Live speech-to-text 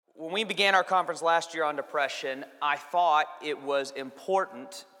When we began our conference last year on depression, I thought it was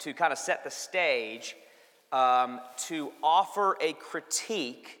important to kind of set the stage to offer a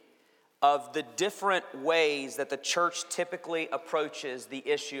critique of the different ways that the church typically approaches the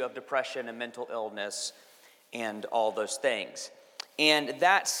issue of depression and mental illness and all those things. And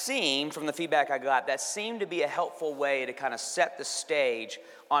that seemed, from the feedback I got, that seemed to be a helpful way to kind of set the stage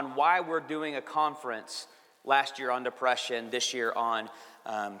on why we're doing a conference last year on depression, this year on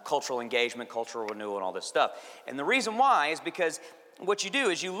cultural engagement, cultural renewal, and all this stuff. And the reason why is because what you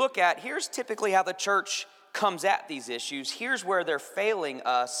do is you look at, here's typically how the church comes at these issues. Here's where they're failing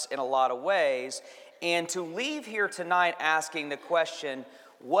us in a lot of ways. And to leave here tonight asking the question,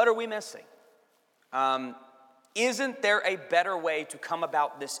 what are we missing? Isn't there a better way to come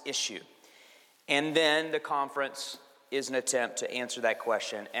about this issue? And then the conference is an attempt to answer that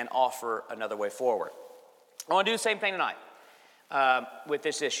question and offer another way forward. I want to do the same thing tonight with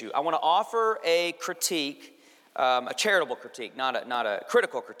this issue. I want to offer a critique, a charitable critique, not a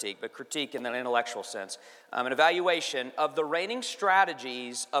critical critique, but critique in the intellectual sense, an evaluation of the reigning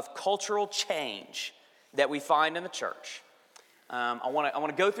strategies of cultural change that we find in the church. I want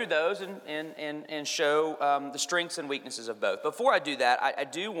to go through those and show the strengths and weaknesses of both. Before I do that, I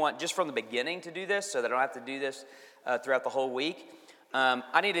do want, just from the beginning, to do this so that I don't have to do this throughout the whole week.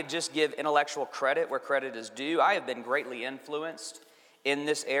 I need to just give intellectual credit where credit is due. I have been greatly influenced in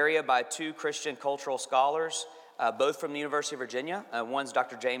this area by two Christian cultural scholars, both from the University of Virginia. One's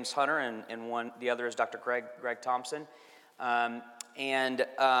Dr. James Hunter, and the other is Dr. Greg Thompson.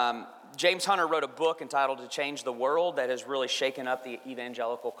 James Hunter wrote a book entitled To Change the World that has really shaken up the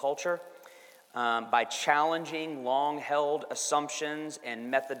evangelical culture by challenging long-held assumptions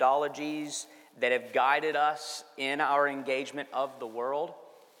and methodologies that have guided us in our engagement of the world.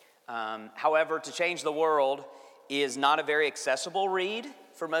 However, To Change the World is not a very accessible read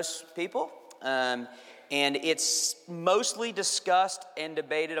for most people, and it's mostly discussed and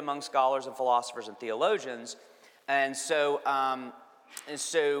debated among scholars and philosophers and theologians. And so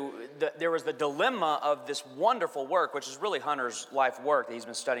there was the dilemma of this wonderful work, which is really Hunter's life work. He's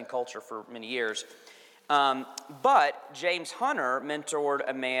been studying culture for many years. But James Hunter mentored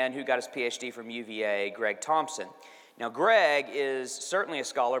a man who got his PhD from UVA, Greg Thompson. Now, Greg is certainly a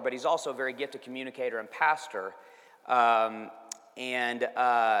scholar, but he's also a very gifted communicator and pastor.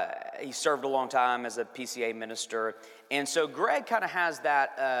 He served a long time as a PCA minister. And so Greg kind of has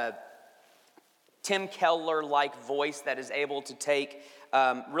that Tim Keller-like voice that is able to take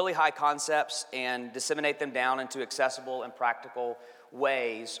really high concepts and disseminate them down into accessible and practical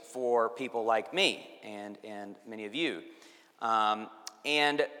ways for people like me and many of you.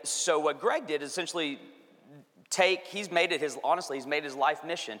 And so what Greg did is essentially he's made his life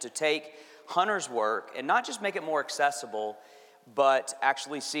mission to take Hunter's work and not just make it more accessible, but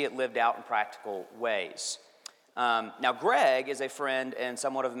actually see it lived out in practical ways. Now, Greg is a friend and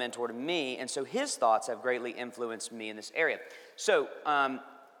somewhat of a mentor to me, and so his thoughts have greatly influenced me in this area. So,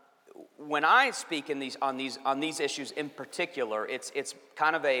 when I speak on these issues in particular, it's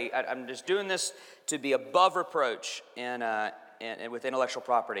kind of I'm just doing this to be above reproach and with intellectual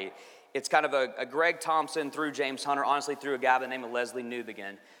property. It's kind of a Greg Thompson through James Hunter, honestly through a guy by the name of Leslie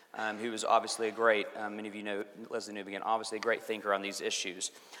Newbegin, who was obviously a great, many of you know Leslie Newbegin, obviously a great thinker on these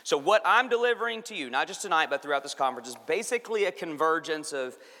issues. So what I'm delivering to you, not just tonight, but throughout this conference, is basically a convergence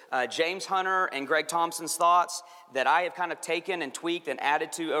of James Hunter and Greg Thompson's thoughts that I have kind of taken and tweaked and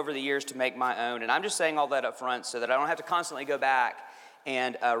added to over the years to make my own. And I'm just saying all that up front so that I don't have to constantly go back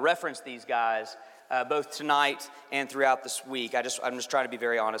and reference these guys both tonight and throughout this week. I'm just trying to be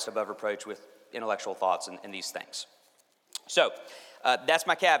very honest above reproach with intellectual thoughts and these things. So that's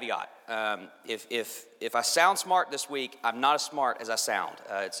my caveat. If I sound smart this week, I'm not as smart as I sound.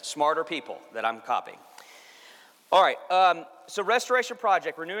 It's smarter people that I'm copying. All right, so Restoration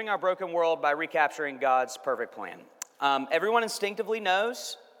Project, renewing our broken world by recapturing God's perfect plan. Everyone instinctively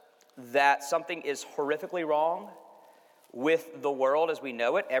knows that something is horrifically wrong with the world as we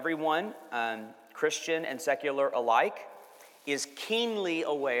know it. Everyone, Christian and secular alike, is keenly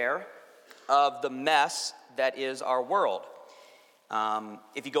aware of the mess that is our world.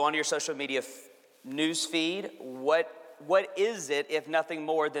 If you go onto your social media news feed, what is it if nothing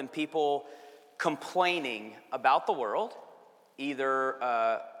more than people complaining about the world,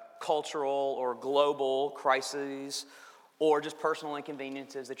 either cultural or global crises or just personal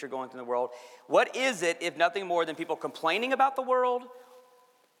inconveniences that you're going through in the world? What is it if nothing more than people complaining about the world,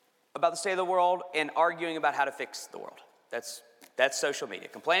 about the state of the world, and arguing about how to fix the world? That's social media.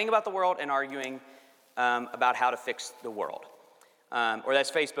 Complaining about the world and arguing about how to fix the world. Or that's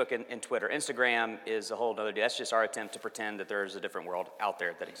Facebook and Twitter. Instagram is a whole other deal. That's just our attempt to pretend that there's a different world out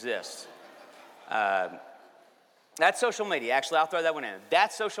there that exists. That's social media. Actually, I'll throw that one in.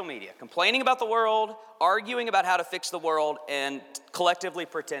 That's social media. Complaining about the world, arguing about how to fix the world, and collectively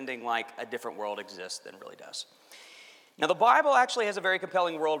pretending like a different world exists than it really does. Now, the Bible actually has a very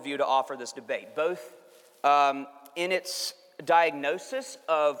compelling worldview to offer this debate, both in its diagnosis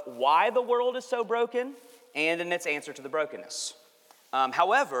of why the world is so broken and in its answer to the brokenness.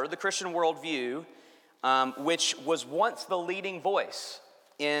 However, the Christian worldview, which was once the leading voice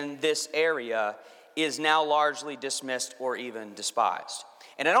in this area, is now largely dismissed or even despised.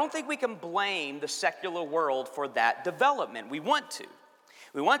 And I don't think we can blame the secular world for that development. We want to.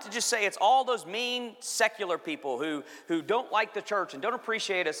 We want to just say it's all those mean secular people who don't like the church and don't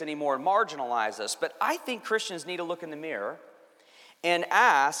appreciate us anymore and marginalize us. But I think Christians need to look in the mirror and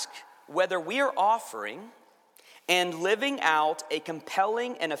ask whether we are offering and living out a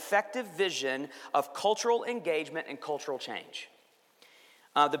compelling and effective vision of cultural engagement and cultural change.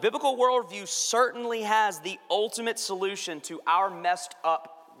 The biblical worldview certainly has the ultimate solution to our messed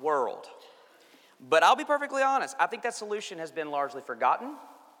up world. But I'll be perfectly honest, I think that solution has been largely forgotten,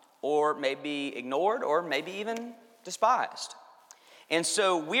 or maybe ignored, or maybe even despised. And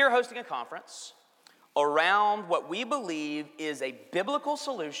so we are hosting a conference around what we believe is a biblical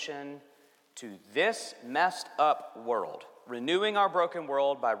solution to this messed up world, renewing our broken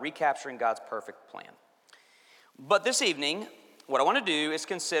world by recapturing God's perfect plan. But this evening, what I want to do is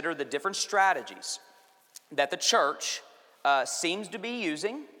consider the different strategies that the church seems to be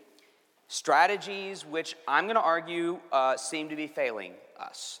using, strategies which I'm going to argue seem to be failing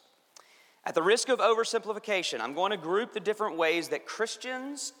us. At the risk of oversimplification, I'm going to group the different ways that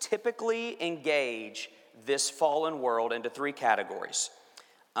Christians typically engage this fallen world into three categories.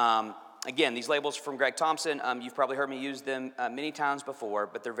 Again, these labels from Greg Thompson, you've probably heard me use them many times before,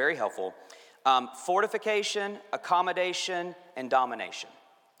 but they're very helpful. Fortification, accommodation, and domination.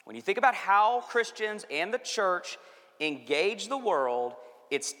 When you think about how Christians and the church engage the world,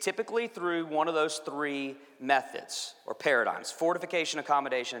 it's typically through one of those three methods or paradigms: fortification,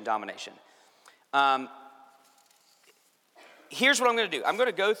 accommodation, and domination. Here's what I'm going to do. I'm going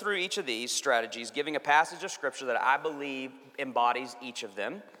to go through each of these strategies, giving a passage of Scripture that I believe embodies each of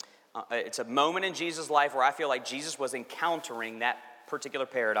them. It's a moment in Jesus' life where I feel like Jesus was encountering that particular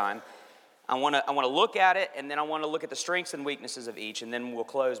paradigm. I want to look at it, and then I want to look at the strengths and weaknesses of each, and then we'll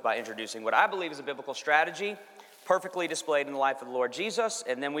close by introducing what I believe is a biblical strategy, perfectly displayed in the life of the Lord Jesus,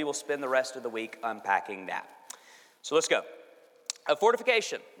 and then we will spend the rest of the week unpacking that. So let's go.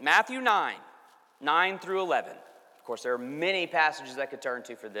 Fortification, Matthew 9 through 11. Of course, there are many passages I could turn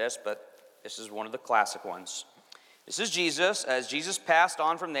to for this, but this is one of the classic ones. This is Jesus. As Jesus passed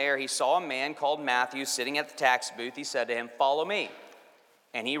on from there, he saw a man called Matthew sitting at the tax booth. He said to him, "Follow me."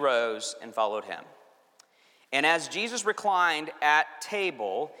 And he rose and followed him. And as Jesus reclined at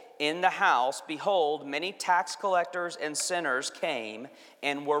table in the house, behold, many tax collectors and sinners came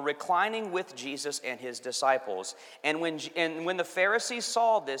and were reclining with Jesus and his disciples. And when the Pharisees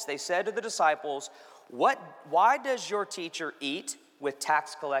saw this, they said to the disciples, "Why does your teacher eat with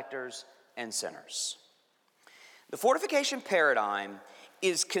tax collectors and sinners?" The fortification paradigm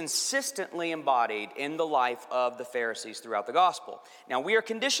is consistently embodied in the life of the Pharisees throughout the gospel. Now, we are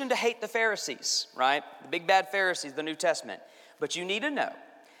conditioned to hate the Pharisees, right? The big bad Pharisees, the New Testament. But you need to know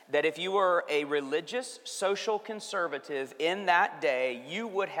that if you were a religious social conservative in that day, you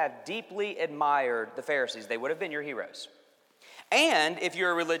would have deeply admired the Pharisees. They would have been your heroes. And if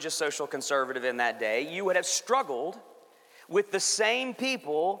you're a religious social conservative in that day, you would have struggled with the same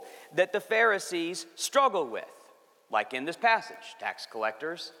people that the Pharisees struggled with. Like in this passage, tax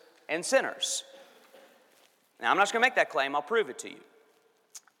collectors and sinners. Now, I'm not just going to make that claim. I'll prove it to you.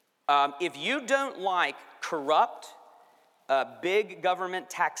 If you don't like corrupt, big government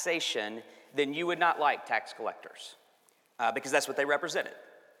taxation, then you would not like tax collectors because that's what they represented.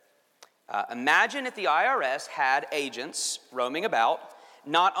 Imagine if the IRS had agents roaming about,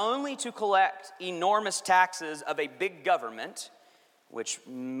 not only to collect enormous taxes of a big government, which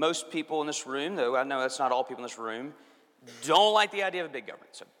most people in this room, though I know that's not all people in this room, don't like the idea of a big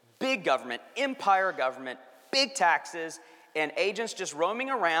government. So big government, empire government, big taxes, and agents just roaming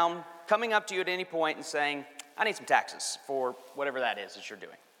around, coming up to you at any point and saying, "I need some taxes for whatever that is that you're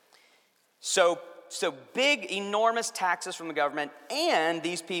doing." So big, enormous taxes from the government, and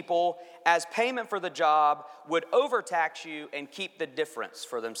these people, as payment for the job, would overtax you and keep the difference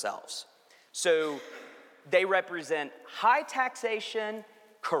for themselves. So they represent high taxation,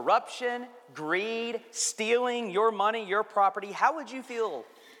 corruption, greed, stealing your money, your property. How would you feel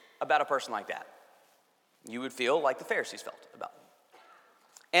about a person like that? You would feel like the Pharisees felt about them.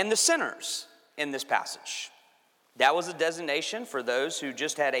 and the sinners in this passage. That was a designation for those who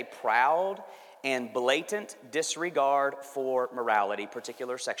just had a proud and blatant disregard for morality,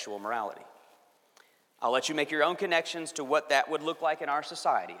 particular sexual morality. I'll let you make your own connections to what that would look like in our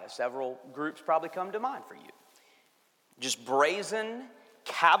society, as several groups probably come to mind for you. Just brazen,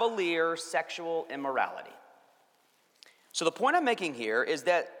 cavalier sexual immorality. So the point I'm making here is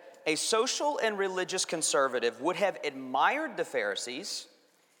that a social and religious conservative would have admired the Pharisees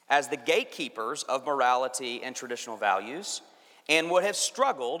as the gatekeepers of morality and traditional values, and would have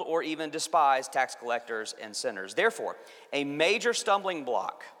struggled or even despised tax collectors and sinners. Therefore, a major stumbling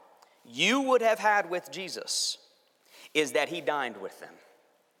block you would have had with Jesus is that he dined with them.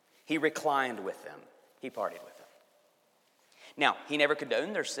 He reclined with them. He partied with them. Now, he never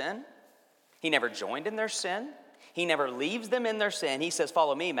condoned their sin. He never joined in their sin. He never leaves them in their sin. He says,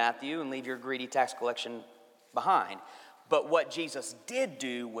 follow me, Matthew, and leave your greedy tax collection behind. But what Jesus did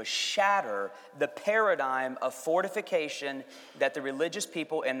do was shatter the paradigm of fortification that the religious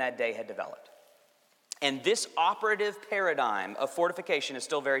people in that day had developed. And this operative paradigm of fortification is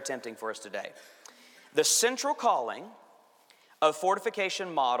still very tempting for us today. The central calling of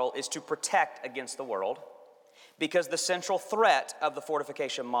fortification model is to protect against the world, because the central threat of the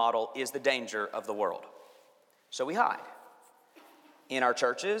fortification model is the danger of the world. So we hide in our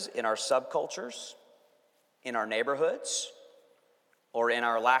churches, in our subcultures, in our neighborhoods, or in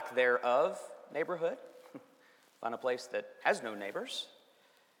our lack thereof neighborhood. Find a place that has no neighbors.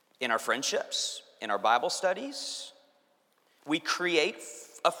 In our friendships, in our Bible studies. We create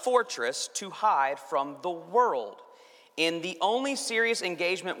a fortress to hide from the world. And the only serious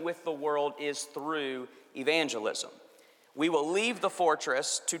engagement with the world is through evangelism. We will leave the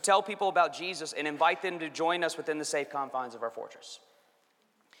fortress to tell people about Jesus and invite them to join us within the safe confines of our fortress.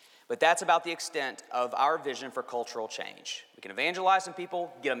 But that's about the extent of our vision for cultural change. We can evangelize some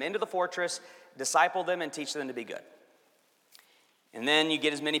people, get them into the fortress, disciple them, and teach them to be good. And then you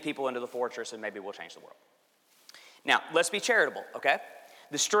get as many people into the fortress and maybe we'll change the world. Now, let's be charitable, okay?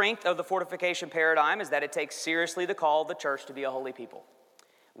 The strength of the fortification paradigm is that it takes seriously the call of the church to be a holy people,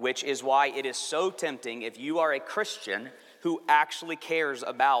 which is why it is so tempting if you are a Christian who actually cares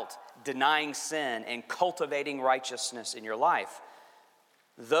about denying sin and cultivating righteousness in your life.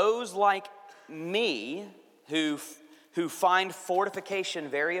 Those like me who find fortification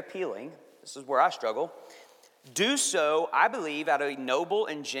very appealing, this is where I struggle, do so, I believe, out of a noble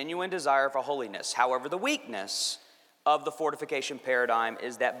and genuine desire for holiness. However, the weakness of the fortification paradigm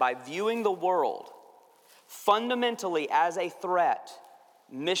is that by viewing the world fundamentally as a threat,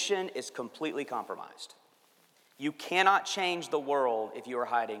 mission is completely compromised. You cannot change the world if you are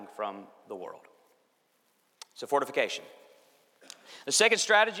hiding from the world. So fortification. The second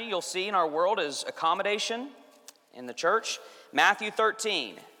strategy you'll see in our world is accommodation in the church. Matthew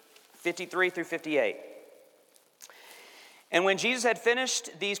 13, 53 through 58. And when Jesus had finished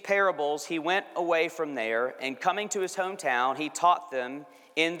these parables, he went away from there, and coming to his hometown, he taught them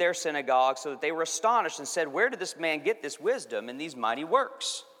in their synagogue, so that they were astonished and said, "Where did this man get this wisdom and these mighty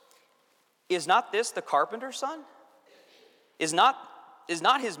works? Is not this the carpenter's son? Is not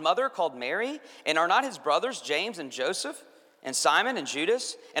his mother called Mary? And are not his brothers James and Joseph and Simon and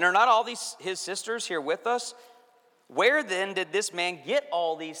Judas? And are not all his sisters here with us? Where then did this man get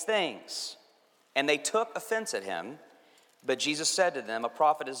all these things?" And they took offense at him. But Jesus said to them, "A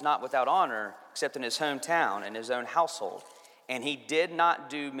prophet is not without honor except in his hometown and his own household." And he did not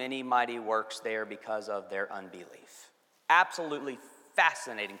do many mighty works there because of their unbelief. Absolutely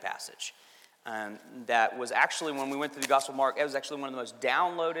fascinating passage. That was actually, when we went through the Gospel of Mark, it was actually one of the most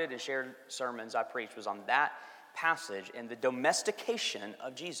downloaded and shared sermons I preached was on that passage and the domestication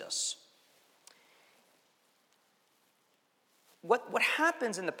of Jesus. What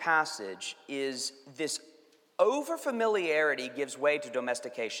happens in the passage is this over-familiarity gives way to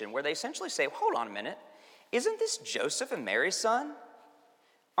domestication, where they essentially say, hold on a minute, isn't this Joseph and Mary's son?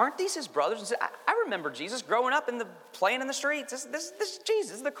 Aren't these his brothers? I remember Jesus growing up playing in the streets. This is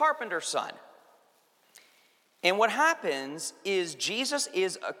Jesus, the carpenter's son. And what happens is Jesus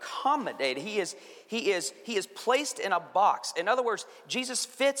is accommodated. He is placed in a box. In other words, Jesus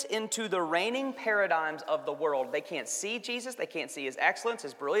fits into the reigning paradigms of the world. They can't see Jesus. They can't see his excellence,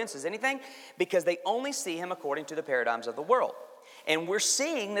 his brilliance, his anything, because they only see him according to the paradigms of the world. And we're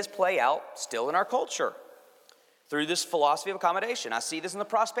seeing this play out still in our culture through this philosophy of accommodation. I see this in the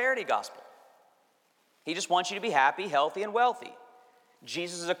prosperity gospel. He just wants you to be happy, healthy, and wealthy.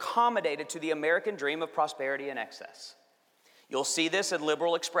 Jesus is accommodated to the American dream of prosperity and excess. You'll see this in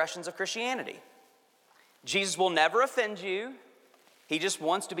liberal expressions of Christianity. Jesus will never offend you. He just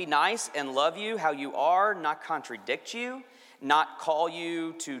wants to be nice and love you how you are, not contradict you. not call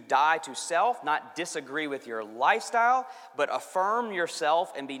you to die to self, not disagree with your lifestyle, but affirm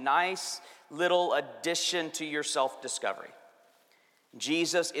yourself and be nice little addition to your self-discovery.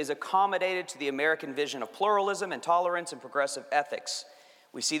 Jesus is accommodated to the American vision of pluralism and tolerance and progressive ethics.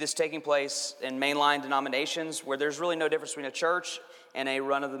 We see this taking place in mainline denominations where there's really no difference between a church and a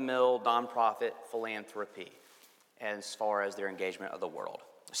run-of-the-mill nonprofit philanthropy as far as their engagement of the world.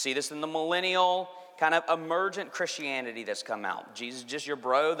 See this in the millennial kind of emergent Christianity that's come out. Jesus is just your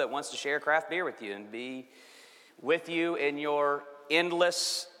bro that wants to share craft beer with you and be with you in your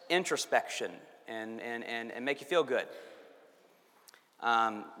endless introspection and make you feel good.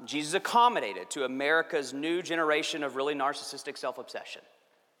 Jesus accommodated to America's new generation of really narcissistic self-obsession.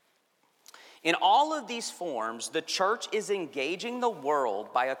 In all of these forms, the church is engaging the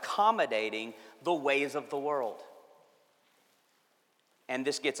world by accommodating the ways of the world. And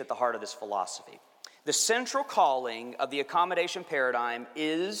this gets at the heart of this philosophy. The central calling of the accommodation paradigm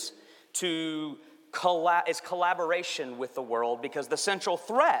is collaboration with the world, because the central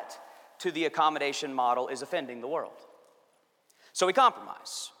threat to the accommodation model is offending the world. So we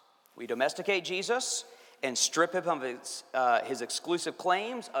compromise. We domesticate Jesus and strip him of his exclusive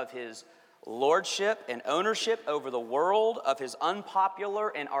claims of his lordship and ownership over the world, of his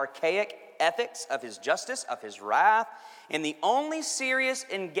unpopular and archaic ethics, of his justice, of his wrath. And the only serious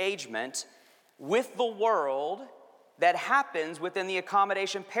engagement with the world that happens within the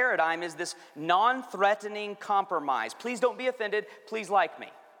accommodation paradigm is this non-threatening compromise. Please don't be offended. Please like me.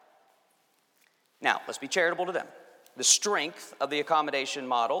 Now, let's be charitable to them. The strength of the accommodation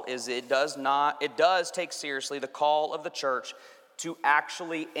model is it does take seriously the call of the church to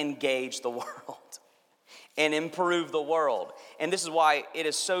actually engage the world and improve the world. And this is why it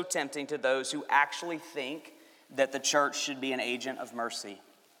is so tempting to those who actually think that the church should be an agent of mercy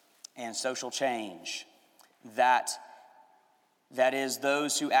and social change. That is,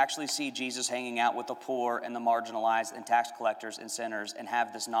 those who actually see Jesus hanging out with the poor and the marginalized and tax collectors and sinners and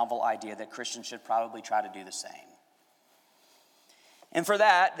have this novel idea that Christians should probably try to do the same. And for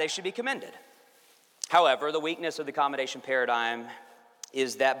that, they should be commended. However, the weakness of the accommodation paradigm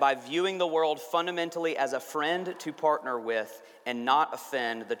is that by viewing the world fundamentally as a friend to partner with and not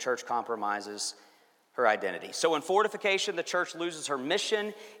offend, the church compromises her identity. So in fortification, the church loses her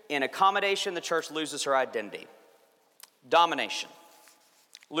mission. In accommodation, the church loses her identity. Domination.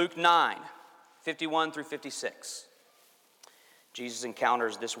 Luke 9, 51 through 56. Jesus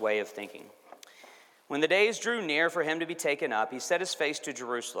encounters this way of thinking. When the days drew near for him to be taken up, he set his face to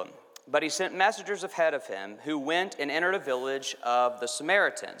Jerusalem. But he sent messengers ahead of him who went and entered a village of the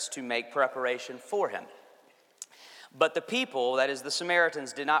Samaritans to make preparation for him. But the people, that is the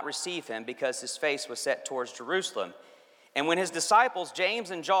Samaritans, did not receive him because his face was set towards Jerusalem. And when his disciples,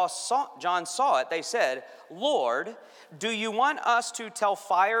 James and John saw it, they said, "Lord, do you want us to tell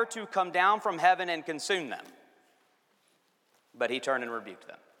fire to come down from heaven and consume them?" But he turned and rebuked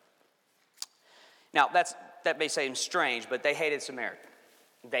them. Now, that may seem strange, but they hated Samaritans.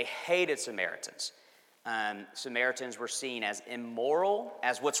 They hated Samaritans. Samaritans were seen as immoral,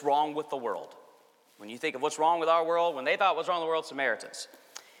 as what's wrong with the world. When you think of what's wrong with our world, when they thought what's wrong with the world, Samaritans.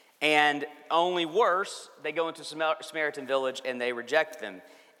 And only worse, they go into Samaritan village and they reject them.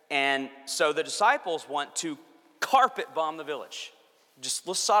 And so the disciples want to carpet bomb the village. Just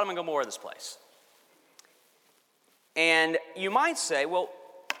let's Sodom and Gomorrah this place. And you might say, well,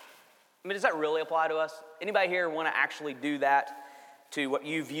 does that really apply to us? Anybody here want to actually do that to what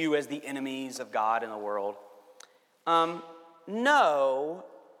you view as the enemies of God in the world? No,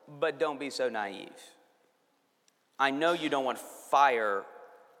 but don't be so naive. I know you don't want fire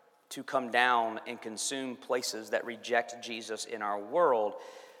to come down and consume places that reject Jesus in our world,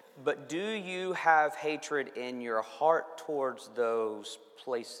 but do you have hatred in your heart towards those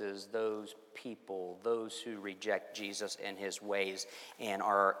places, those people, those who reject Jesus and his ways and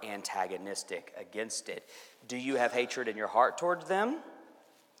are antagonistic against it? Do you have hatred in your heart towards them?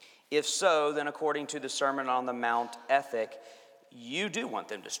 If so, then according to the Sermon on the Mount ethic, you do want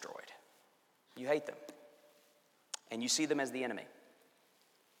them destroyed. You hate them. And you see them as the enemy.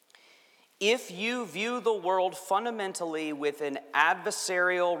 If you view the world fundamentally with an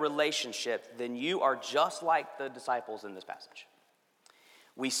adversarial relationship, then you are just like the disciples in this passage.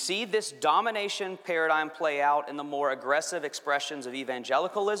 We see this domination paradigm play out in the more aggressive expressions of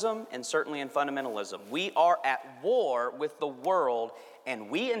evangelicalism and certainly in fundamentalism. We are at war with the world and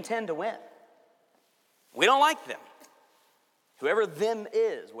we intend to win. We don't like them. Whoever them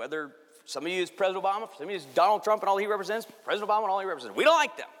is, whether some of you is President Obama, some of you is Donald Trump and all he represents, President Obama and all he represents. We don't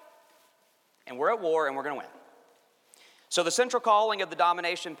like them. And we're at war and we're going to win. So the central calling of the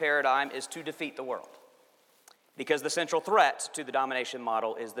domination paradigm is to defeat the world. because the central threat to the domination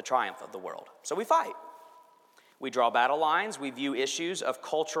model is the triumph of the world. So we fight. We draw battle lines. We view issues of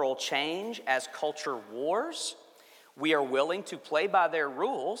cultural change as culture wars. We are willing to play by their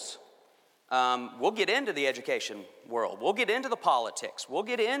rules. We'll get into the education world. We'll get into the politics. We'll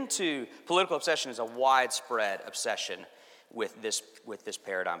get into political obsession is a widespread obsession with this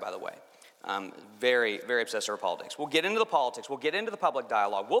paradigm, by the way. Very, very obsessed over politics. We'll get into the politics. We'll get into the public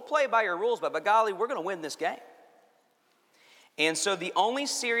dialogue. We'll play by your rules, but by golly, we're going to win this game. And so the only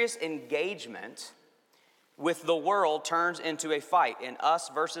serious engagement with the world turns into a fight, an us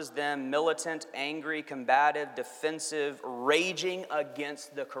versus them, militant, angry, combative, defensive, raging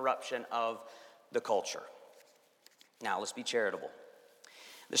against the corruption of the culture. Now, let's be charitable.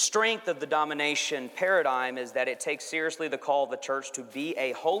 The strength of the domination paradigm is that it takes seriously the call of the church to be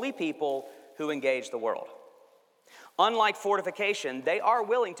a holy people who engage the world. Unlike fortification, they are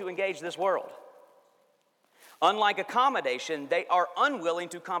willing to engage this world. Unlike accommodation, they are unwilling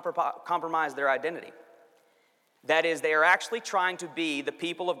to compromise their identity. That is, they are actually trying to be the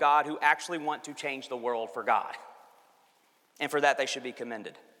people of God who actually want to change the world for God. And for that, they should be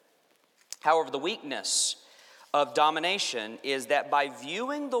commended. However, the weakness of domination is that by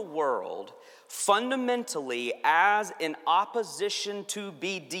viewing the world fundamentally as an opposition to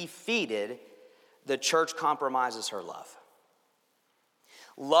be defeated, the church compromises her love.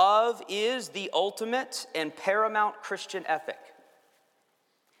 Love is the ultimate and paramount Christian ethic.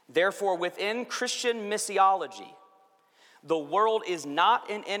 Therefore, within Christian missiology, the world is not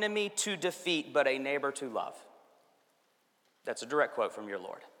an enemy to defeat, but a neighbor to love. That's a direct quote from your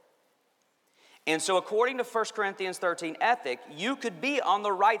Lord. And so according to 1 Corinthians 13 ethic, you could be on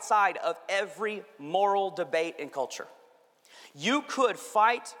the right side of every moral debate in culture. You could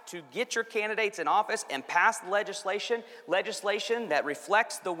fight to get your candidates in office and pass legislation that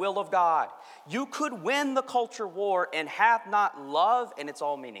reflects the will of God. You could win the culture war and have not love, and it's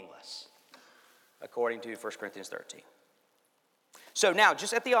all meaningless, according to 1 Corinthians 13. So now,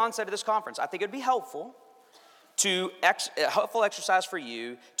 just at the onset of this conference, I think it would be helpful helpful exercise for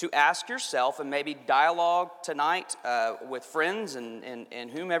you to ask yourself and maybe dialogue tonight with friends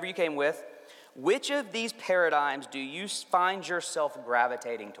and whomever you came with, which of these paradigms do you find yourself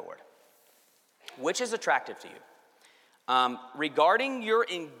gravitating toward? Which is attractive to you? Regarding your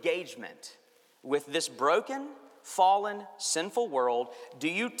engagement with this broken, fallen, sinful world, do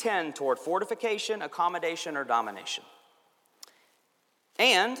you tend toward fortification, accommodation, or domination?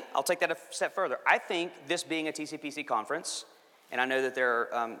 And I'll take that a step further. I think this being a TCPC conference, and I know that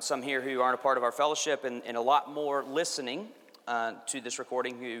there are some here who aren't a part of our fellowship and a lot more listening to this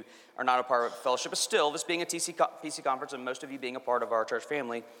recording who are not a part of fellowship, but still, this being a TCPC conference and most of you being a part of our church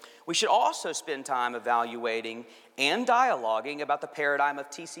family, we should also spend time evaluating and dialoguing about the paradigm of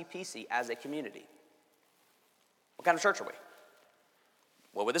TCPC as a community. What kind of church are we?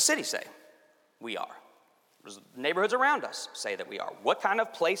 What would the city say we are? What does the neighborhoods around us say that we are? What kind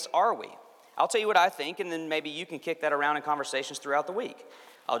of place are we? I'll tell you what I think, and then maybe you can kick that around in conversations throughout the week.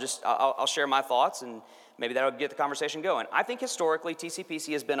 I'll share my thoughts, and maybe that'll get the conversation going. I think historically,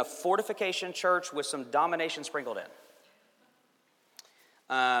 TCPC has been a fortification church with some domination sprinkled in.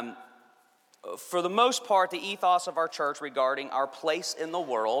 For the most part, the ethos of our church regarding our place in the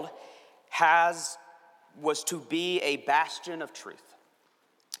world was to be a bastion of truth.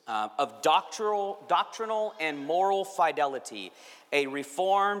 Of doctrinal and moral fidelity, a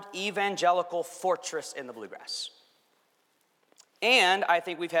reformed evangelical fortress in the bluegrass. And I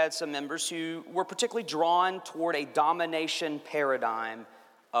think we've had some members who were particularly drawn toward a domination paradigm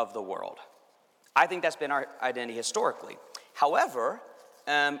of the world. I think that's been our identity historically. However,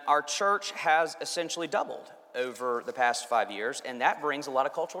 our church has essentially doubled over the past 5 years, and that brings a lot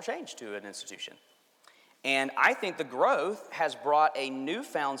of cultural change to an institution. And I think the growth has brought a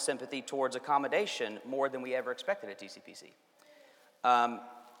newfound sympathy towards accommodation more than we ever expected at TCPC.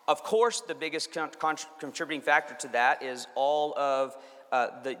 Of course, the biggest contributing factor to that is all of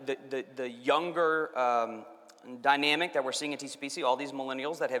the younger dynamic that we're seeing at TCPC, all these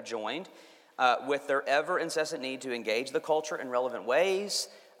millennials that have joined with their ever-incessant need to engage the culture in relevant ways,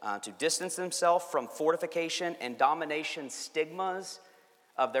 to distance themselves from fortification and domination stigmas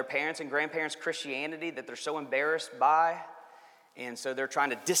of their parents' and grandparents' Christianity that they're so embarrassed by. And so they're trying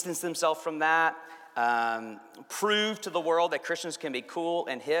to distance themselves from that, prove to the world that Christians can be cool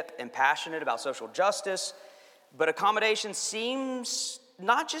and hip and passionate about social justice. But accommodation seems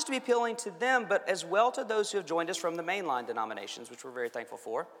not just to be appealing to them, but as well to those who have joined us from the mainline denominations, which we're very thankful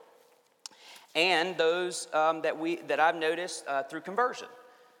for, and those that I've noticed through conversion.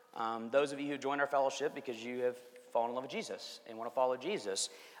 Those of you who joined our fellowship because you have fallen in love with Jesus and want to follow Jesus.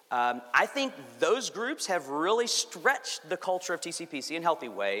 I think those groups have really stretched the culture of TCPC in healthy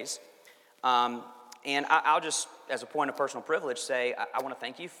ways. And I'll just, as a point of personal privilege, say I want to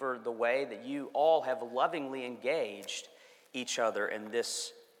thank you for the way that you all have lovingly engaged each other in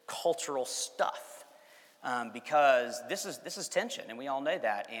this cultural stuff, because this is tension, and we all know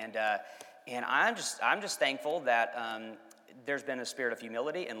that. And I'm just thankful that there's been a spirit of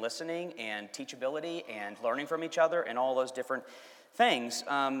humility and listening and teachability and learning from each other and all those different things,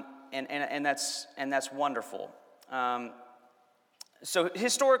 and that's wonderful. So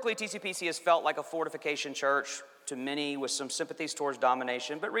historically, TCPC has felt like a fortification church to many, with some sympathies towards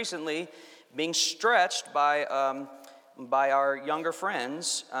domination, but recently being stretched by our younger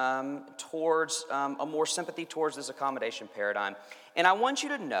friends towards a more sympathy towards this accommodation paradigm. And I want you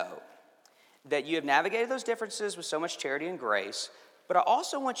to know that you have navigated those differences with so much charity and grace, but I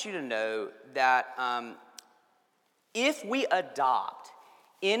also want you to know that if we adopt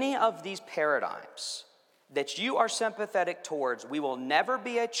any of these paradigms that you are sympathetic towards, we will never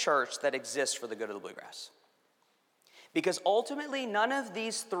be a church that exists for the good of the bluegrass. Because ultimately, none of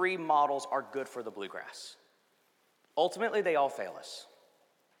these three models are good for the bluegrass. Ultimately, they all fail us.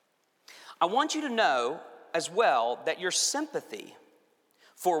 I want you to know as well that your sympathy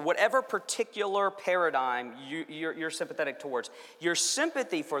for whatever particular paradigm you're sympathetic towards, your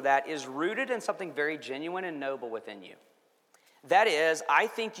sympathy for that is rooted in something very genuine and noble within you. That is, I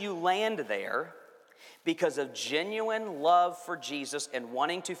think you land there because of genuine love for Jesus and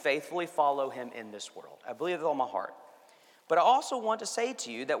wanting to faithfully follow him in this world. I believe with all my heart. But I also want to say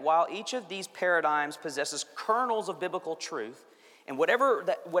to you that while each of these paradigms possesses kernels of biblical truth, and whatever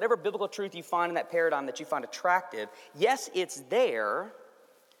biblical truth you find in that paradigm that you find attractive, yes, it's there,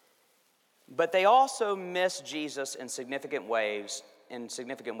 but they also miss Jesus in significant ways and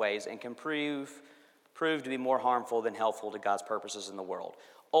can prove to be more harmful than helpful to God's purposes in the world.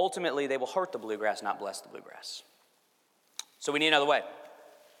 Ultimately, they will hurt the bluegrass, not bless the bluegrass. So we need another way.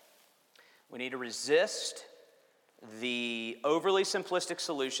 We need to resist the overly simplistic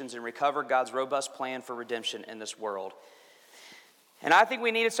solutions and recover God's robust plan for redemption in this world. And I think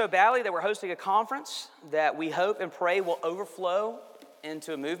we need it so badly that we're hosting a conference that we hope and pray will overflow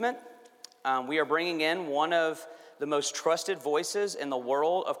into a movement. We are bringing in one of the most trusted voices in the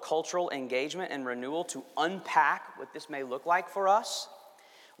world of cultural engagement and renewal to unpack what this may look like for us.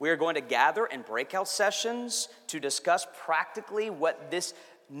 We are going to gather in breakout sessions to discuss practically what this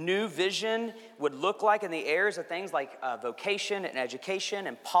new vision would look like in the areas of things like vocation and education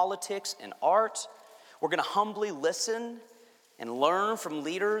and politics and art. We're going to humbly listen and learn from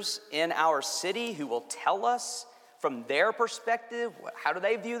leaders in our city who will tell us from their perspective, how do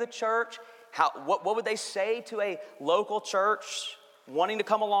they view the church? What would they say to a local church wanting to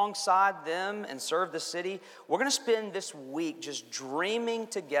come alongside them and serve the city? We're going to spend this week just dreaming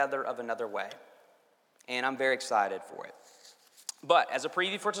together of another way. And I'm very excited for it. But as a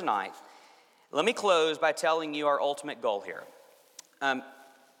preview for tonight, let me close by telling you our ultimate goal here.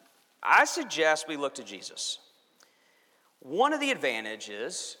 I suggest we look to Jesus. One of the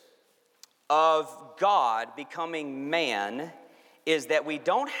advantages of God becoming man is that we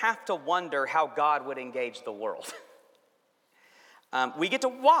don't have to wonder how God would engage the world. We get to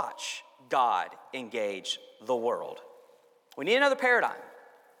watch God engage the world. We need another paradigm,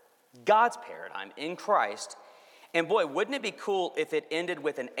 God's paradigm in Christ. And boy, wouldn't it be cool if it ended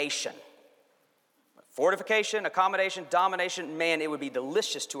with an Ation? Fortification, accommodation, domination. Man, it would be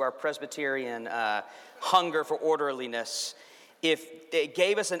delicious to our Presbyterian hunger for orderliness if it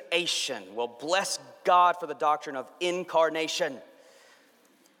gave us an Ation. Well, bless God for the doctrine of incarnation.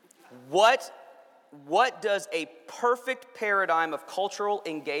 What does a perfect paradigm of cultural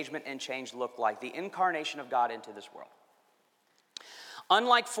engagement and change look like? The incarnation of God into this world.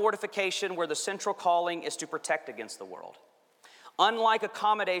 Unlike fortification, where the central calling is to protect against the world. Unlike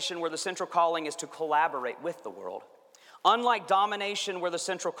accommodation, where the central calling is to collaborate with the world. Unlike domination, where the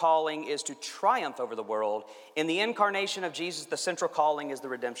central calling is to triumph over the world. In the incarnation of Jesus, the central calling is the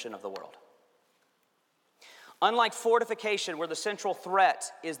redemption of the world. Unlike fortification, where the central threat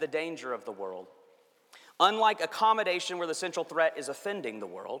is the danger of the world. Unlike accommodation, where the central threat is offending the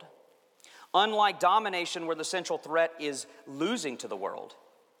world. Unlike domination, where the central threat is losing to the world.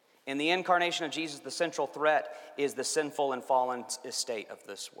 In the incarnation of Jesus, the central threat is the sinful and fallen estate of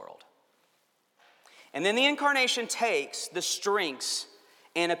this world. And then the incarnation takes the strengths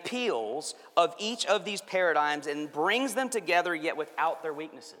and appeals of each of these paradigms and brings them together, yet without their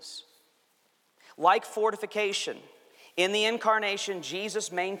weaknesses. Like fortification, in the incarnation,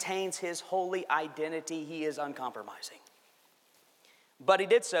 Jesus maintains his holy identity. He is uncompromising. But he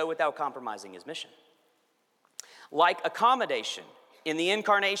did so without compromising his mission. Like accommodation, In the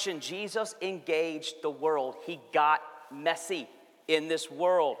incarnation, Jesus engaged the world. He got messy in this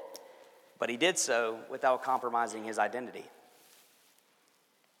world, but he did so without compromising his identity.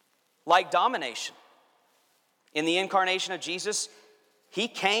 Like domination, in the incarnation of Jesus, he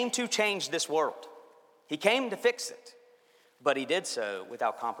came to change this world. He came to fix it, but he did so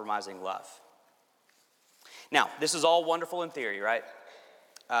without compromising love. Now, this is all wonderful in theory, right?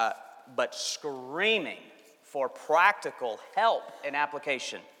 But screaming for practical help and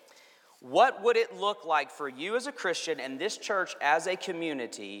application. What would it look like for you as a Christian and this church as a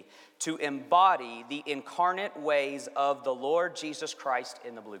community to embody the incarnate ways of the Lord Jesus Christ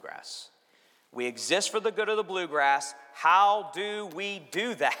in the bluegrass? We exist for the good of the bluegrass. How do we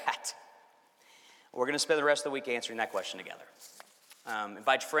do that? We're going to spend the rest of the week answering that question together.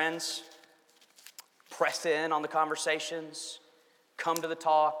 Invite your friends, press in on the conversations, come to the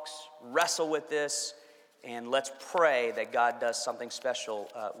talks, wrestle with this, and let's pray that God does something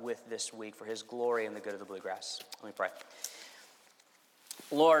special with this week for his glory and the good of the bluegrass. Let me pray.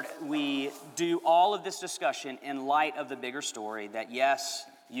 Lord, we do all of this discussion in light of the bigger story that yes,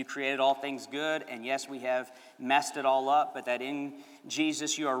 you created all things good, and yes, we have messed it all up, but that in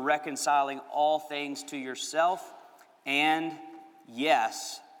Jesus you are reconciling all things to yourself, and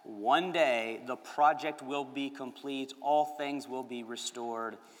yes, one day the project will be complete, all things will be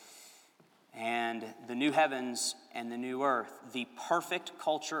restored, and the new heavens and the new earth, the perfect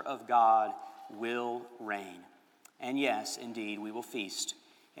culture of God will reign. And yes, indeed, we will feast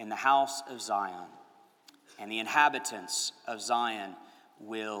in the house of Zion, and the inhabitants of Zion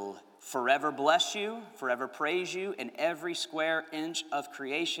will forever bless you, forever praise you, and every square inch of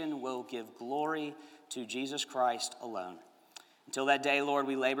creation will give glory to Jesus Christ alone. Until that day, Lord,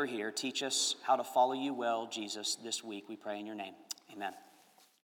 we labor here. Teach us how to follow you well, Jesus, this week. We pray in your name. Amen.